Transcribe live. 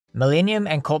Millennium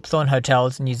and Copthorne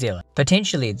Hotels, New Zealand.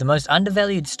 Potentially the most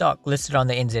undervalued stock listed on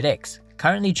the NZX,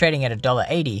 currently trading at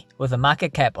 $1.80 with a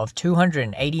market cap of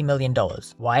 $280 million.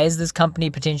 Why is this company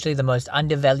potentially the most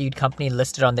undervalued company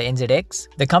listed on the NZX?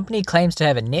 The company claims to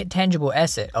have a net tangible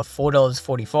asset of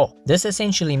 $4.44. This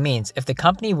essentially means if the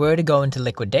company were to go into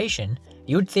liquidation,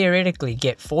 you would theoretically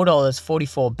get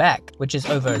 $4.44 back, which is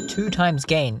over a 2 times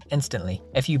gain instantly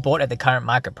if you bought at the current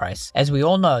market price. As we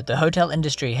all know, the hotel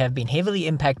industry have been heavily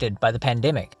impacted by the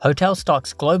pandemic. Hotel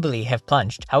stocks globally have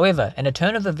plunged. However, in a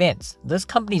turn of events, this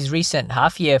company's recent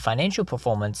half-year financial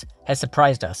performance has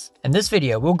surprised us. In this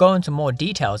video, we'll go into more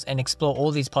details and explore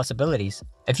all these possibilities.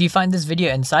 If you find this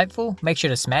video insightful, make sure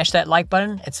to smash that like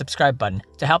button and subscribe button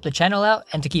to help the channel out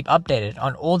and to keep updated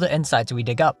on all the insights we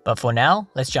dig up. But for now,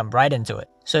 let's jump right into it.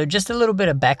 So just a little bit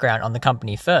of background on the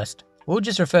company first. We'll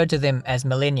just refer to them as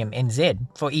Millennium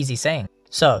NZ for easy saying.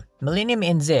 So, Millennium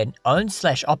NZ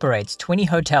owns/operates 20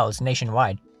 hotels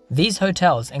nationwide. These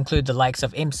hotels include the likes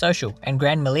of MCK and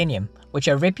Grand Millennium, which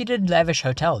are reputed lavish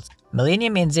hotels.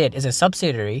 Millennium NZ is a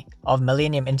subsidiary of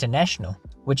Millennium International,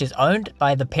 which is owned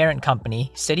by the parent company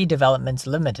City Developments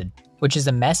Limited, which is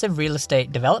a massive real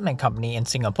estate development company in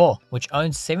Singapore, which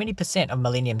owns 70% of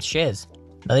Millennium's shares.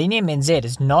 Millennium NZ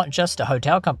is not just a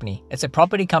hotel company, it's a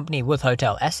property company with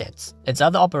hotel assets. Its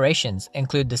other operations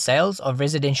include the sales of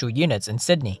residential units in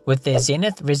Sydney, with their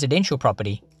Zenith residential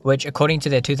property, which according to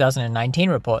their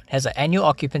 2019 report has an annual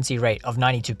occupancy rate of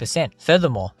 92%.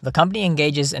 Furthermore, the company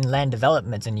engages in land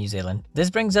developments in New Zealand.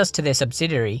 This brings us to their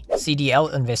subsidiary,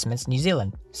 CDL Investments New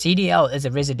Zealand. CDL is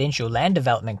a residential land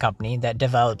development company that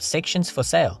develops sections for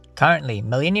sale. Currently,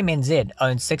 Millennium NZ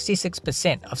owns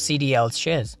 66% of CDL's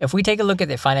shares. If we take a look at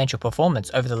their financial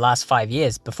performance over the last 5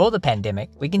 years before the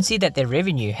pandemic, we can see that their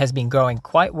revenue has been growing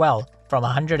quite well from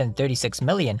 136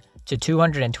 million to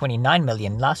 229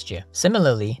 million last year.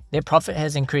 Similarly, their profit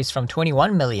has increased from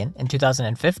 21 million in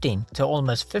 2015 to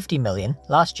almost 50 million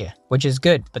last year, which is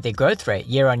good, but their growth rate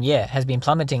year on year has been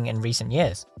plummeting in recent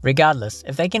years. Regardless,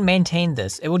 if they can maintain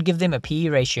this, it would give them a PE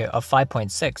ratio of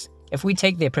 5.6 if we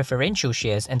take their preferential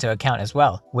shares into account as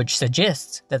well, which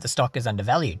suggests that the stock is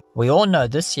undervalued. We all know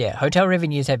this year, hotel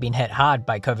revenues have been hit hard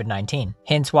by COVID-19,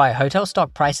 hence why hotel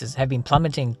stock prices have been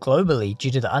plummeting globally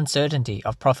due to the uncertainty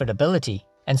of profitability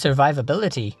and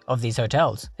survivability of these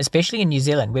hotels, especially in New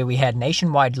Zealand where we had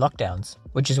nationwide lockdowns,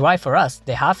 which is why for us,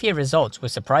 their half-year results were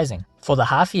surprising. For the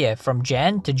half-year from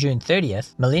Jan to June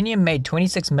 30th, Millennium made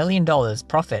 $26 million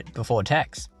profit before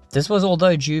tax. This was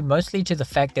although due mostly to the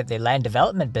fact that their land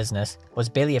development business was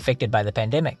barely affected by the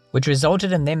pandemic, which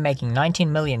resulted in them making $19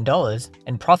 million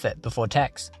in profit before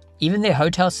tax. Even their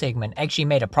hotel segment actually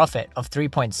made a profit of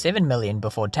 $3.7 million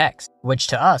before tax, which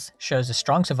to us shows the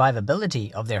strong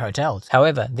survivability of their hotels.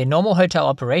 However, their normal hotel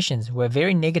operations were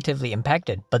very negatively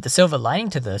impacted, but the silver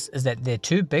lining to this is that their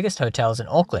 2 biggest hotels in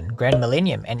Auckland, Grand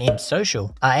Millennium and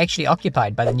MCK, are actually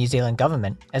occupied by the New Zealand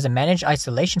government as a managed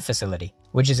isolation facility,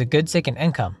 which is a good second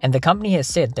income, and the company has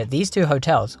said that these 2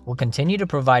 hotels will continue to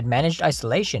provide managed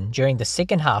isolation during the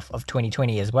second half of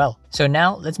 2020 as well. So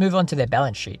now let's move on to their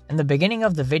balance sheet. In the beginning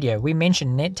of the video, we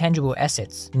mentioned net tangible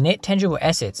assets. Net tangible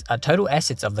assets are total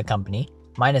assets of the company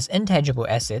minus intangible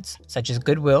assets such as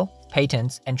goodwill,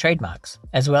 patents, and trademarks,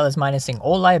 as well as minusing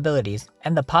all liabilities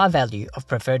and the par value of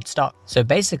preferred stock. So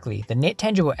basically, the net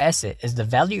tangible asset is the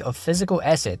value of physical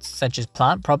assets such as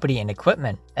plant, property, and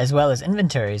equipment, as well as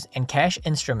inventories and cash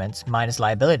instruments minus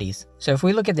liabilities. So if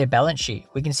we look at their balance sheet,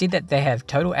 we can see that they have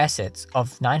total assets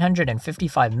of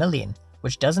 955 million,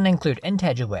 which doesn't include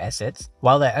intangible assets,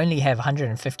 while they only have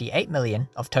 158 million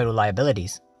of total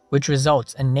liabilities, which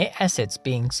results in net assets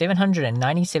being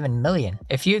 797 million.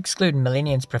 If you exclude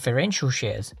Millennium's preferential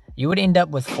shares, you would end up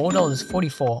with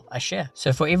 $4.44 a share.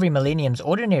 So for every Millennium's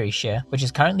ordinary share, which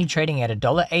is currently trading at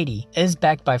 $1.80, is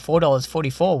backed by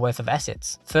 $4.44 worth of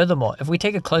assets. Furthermore, if we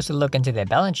take a closer look into their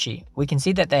balance sheet, we can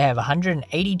see that they have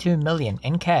 182 million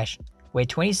in cash, where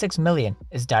 26 million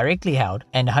is directly held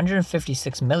and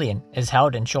 156 million is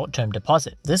held in short-term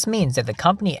deposit. This means that the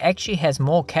company actually has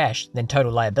more cash than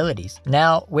total liabilities.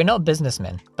 Now, we're not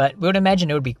businessmen, but we would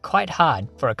imagine it would be quite hard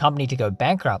for a company to go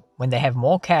bankrupt when they have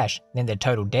more cash than their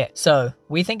total debt. So,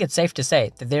 we think it's safe to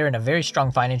say that they're in a very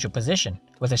strong financial position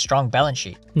with a strong balance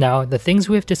sheet. Now, the things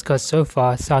we've discussed so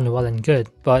far sound well and good,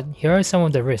 but here are some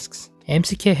of the risks.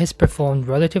 MCK has performed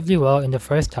relatively well in the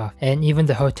first half, and even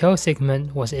the hotel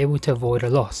segment was able to avoid a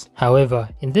loss. However,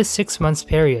 in this 6 months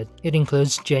period, it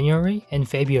includes January and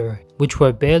February, which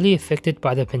were barely affected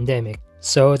by the pandemic.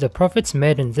 So the profits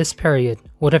made in this period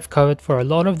would have covered for a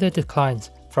lot of the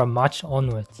declines from March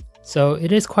onwards. So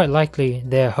it is quite likely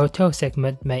their hotel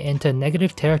segment may enter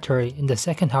negative territory in the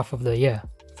second half of the year.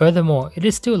 Furthermore, it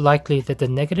is still likely that the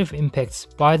negative impacts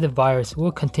by the virus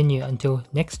will continue until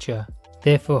next year.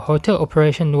 Therefore, hotel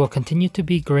operation will continue to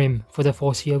be grim for the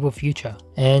foreseeable future.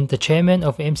 And the chairman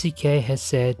of MCK has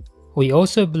said, "We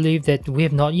also believe that we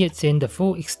have not yet seen the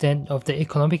full extent of the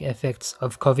economic effects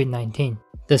of COVID-19.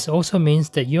 This also means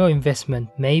that your investment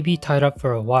may be tied up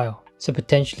for a while, so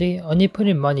potentially only put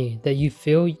in money that you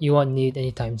feel you won't need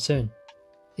anytime soon."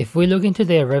 If we look into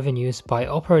their revenues by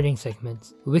operating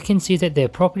segments, we can see that their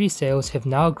property sales have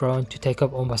now grown to take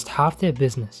up almost half their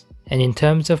business. And in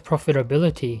terms of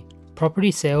profitability,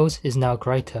 property sales is now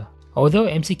greater. Although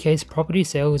MCK's property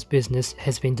sales business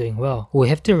has been doing well, we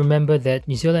have to remember that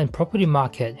New Zealand property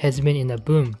market has been in a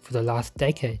boom for the last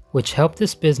decade, which helped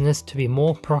this business to be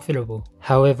more profitable.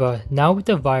 However, now with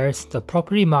the virus, the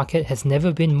property market has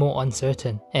never been more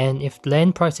uncertain, and if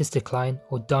land prices decline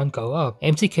or don't go up,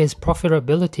 MCK's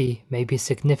profitability may be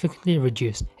significantly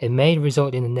reduced and may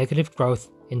result in a negative growth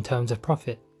in terms of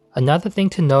profit. Another thing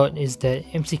to note is that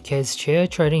MCK's share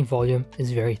trading volume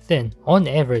is very thin. On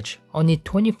average, only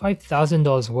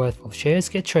 $25,000 worth of shares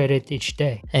get traded each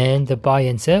day, and the buy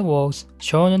and sell walls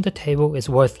shown on the table is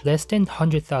worth less than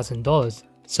 $100,000.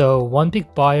 So one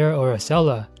big buyer or a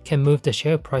seller can move the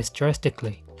share price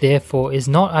drastically. Therefore, it's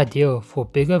not ideal for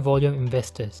bigger volume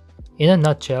investors. In a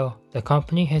nutshell, the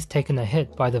company has taken a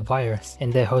hit by the virus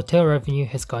and their hotel revenue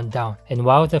has gone down, and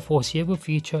while the foreseeable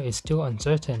future is still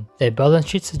uncertain, their balance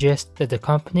sheet suggests that the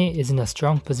company is in a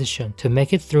strong position to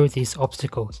make it through these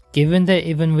obstacles. Given that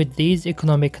even with these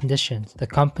economic conditions, the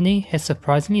company has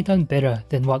surprisingly done better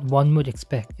than what one would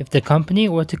expect. If the company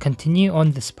were to continue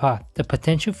on this path, the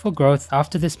potential for growth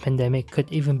after this pandemic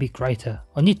could even be greater.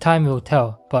 Only time will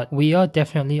tell, but we are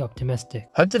definitely optimistic.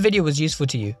 Hope the video was useful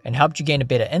to you and helped you gain a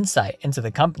better insight into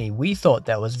the company we thought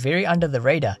that was very under the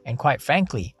radar and quite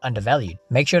frankly undervalued.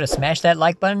 Make sure to smash that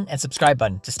like button and subscribe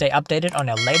button to stay updated on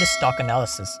our latest stock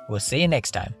analysis. We'll see you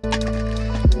next time.